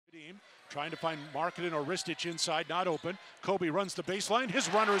Trying to find Markkanen or Ristic inside, not open. Kobe runs the baseline.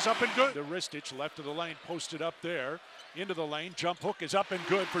 His runner is up and good. The Ristic left of the lane, posted up there. Into the lane. Jump hook is up and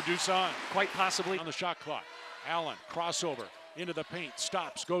good for Dusan. Quite possibly on the shot clock. Allen, crossover. Into the paint.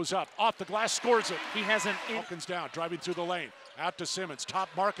 Stops. Goes up. Off the glass. Scores it. He hasn't. Hawkins down. Driving through the lane. Out to Simmons. Top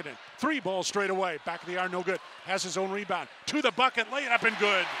Markkanen. 3 ball straight away. Back of the iron. No good. Has his own rebound. To the bucket. Lay it up and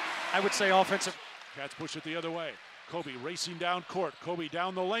good. I would say offensive. Cats push it the other way. Kobe racing down court. Kobe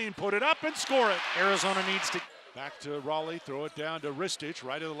down the lane, put it up and score it. Arizona needs to. Back to Raleigh, throw it down to Ristic,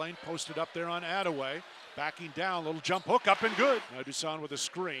 right of the lane, posted up there on Attaway. Backing down, little jump hook up and good. Now Dusan with a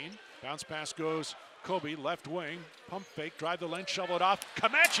screen. Bounce pass goes Kobe, left wing. Pump fake, drive the lane, shovel it off.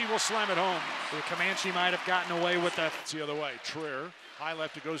 Comanche will slam it home. Comanche might have gotten away with that. It's the other way. Trier, high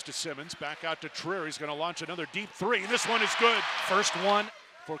left, it goes to Simmons. Back out to Trier. He's going to launch another deep 3. This one is good. First one.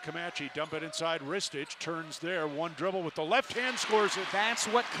 For Comanche, dump it inside Ristic, turns there, one dribble with the left hand, scores it. That's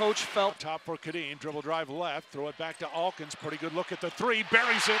what coach felt. Top for Kadeem, dribble drive left, throw it back to Alkins, pretty good look at the 3,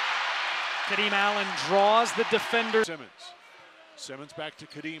 buries it. Kadeem Allen draws the defender. Simmons back to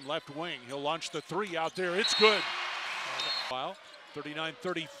Kadeem, left wing, he'll launch the 3 out there, it's good.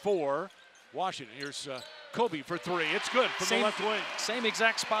 39-34, Washington, here's Kobe for 3, it's good from the left wing. Same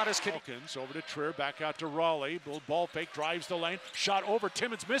exact spot as Alkins, over to Trier, back out to Raleigh, little ball fake, drives the lane, shot over,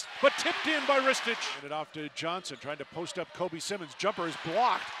 Timmons missed, but tipped in by Ristic. And it off to Johnson, trying to post up Kobe Simmons, jumper is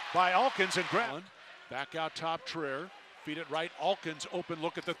blocked by Alkins and Grant. Back out top Trier, feed it right, Alkins, open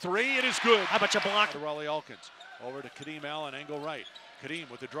look at the 3, it is good. How about you block? To Raleigh Alkins, over to Kadeem Allen, angle right. Kadeem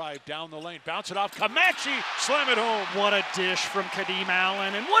with the drive down the lane, bounce it off, Comanche, slam it home. What a dish from Kadeem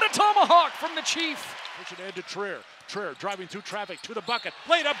Allen, and what a tomahawk from the Chief. Push it ahead to Trier. Trier driving through traffic to the bucket,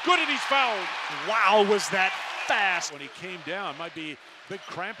 laid up good and he's fouled. Wow, was that fast. When he came down, might be big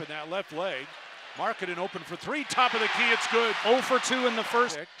cramp in that left leg. Markkanen open for 3, top of the key, it's good. 0 for 2 in the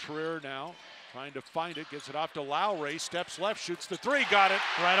first. Trier now trying to find it, gets it off to Lowry, steps left, shoots the 3, got it.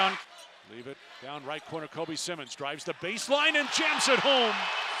 Right on. Leave it down right corner, Kobe Simmons drives the baseline and jams it home.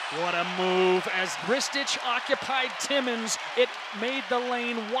 What a move. As Ristic occupied Timmons, it made the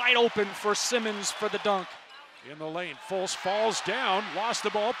lane wide open for Simmons for the dunk. In the lane, Fultz falls down, lost the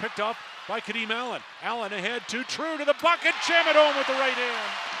ball, picked up by Kadeem Allen. Allen ahead to Trier to the bucket, jam it home with the right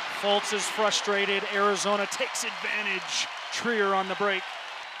hand. Fultz is frustrated. Arizona takes advantage. Trier on the break.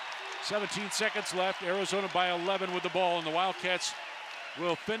 17 seconds left. Arizona by 11 with the ball, and the Wildcats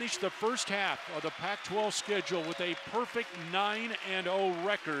will finish the first half of the Pac-12 schedule with a perfect 9-0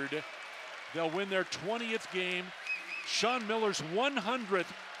 record. They'll win their 20th game. Sean Miller's 100th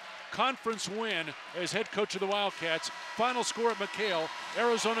conference win as head coach of the Wildcats. Final score at McHale,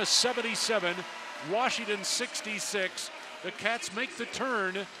 Arizona 77, Washington 66. The Cats make the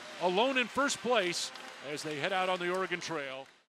turn alone in first place as they head out on the Oregon Trail.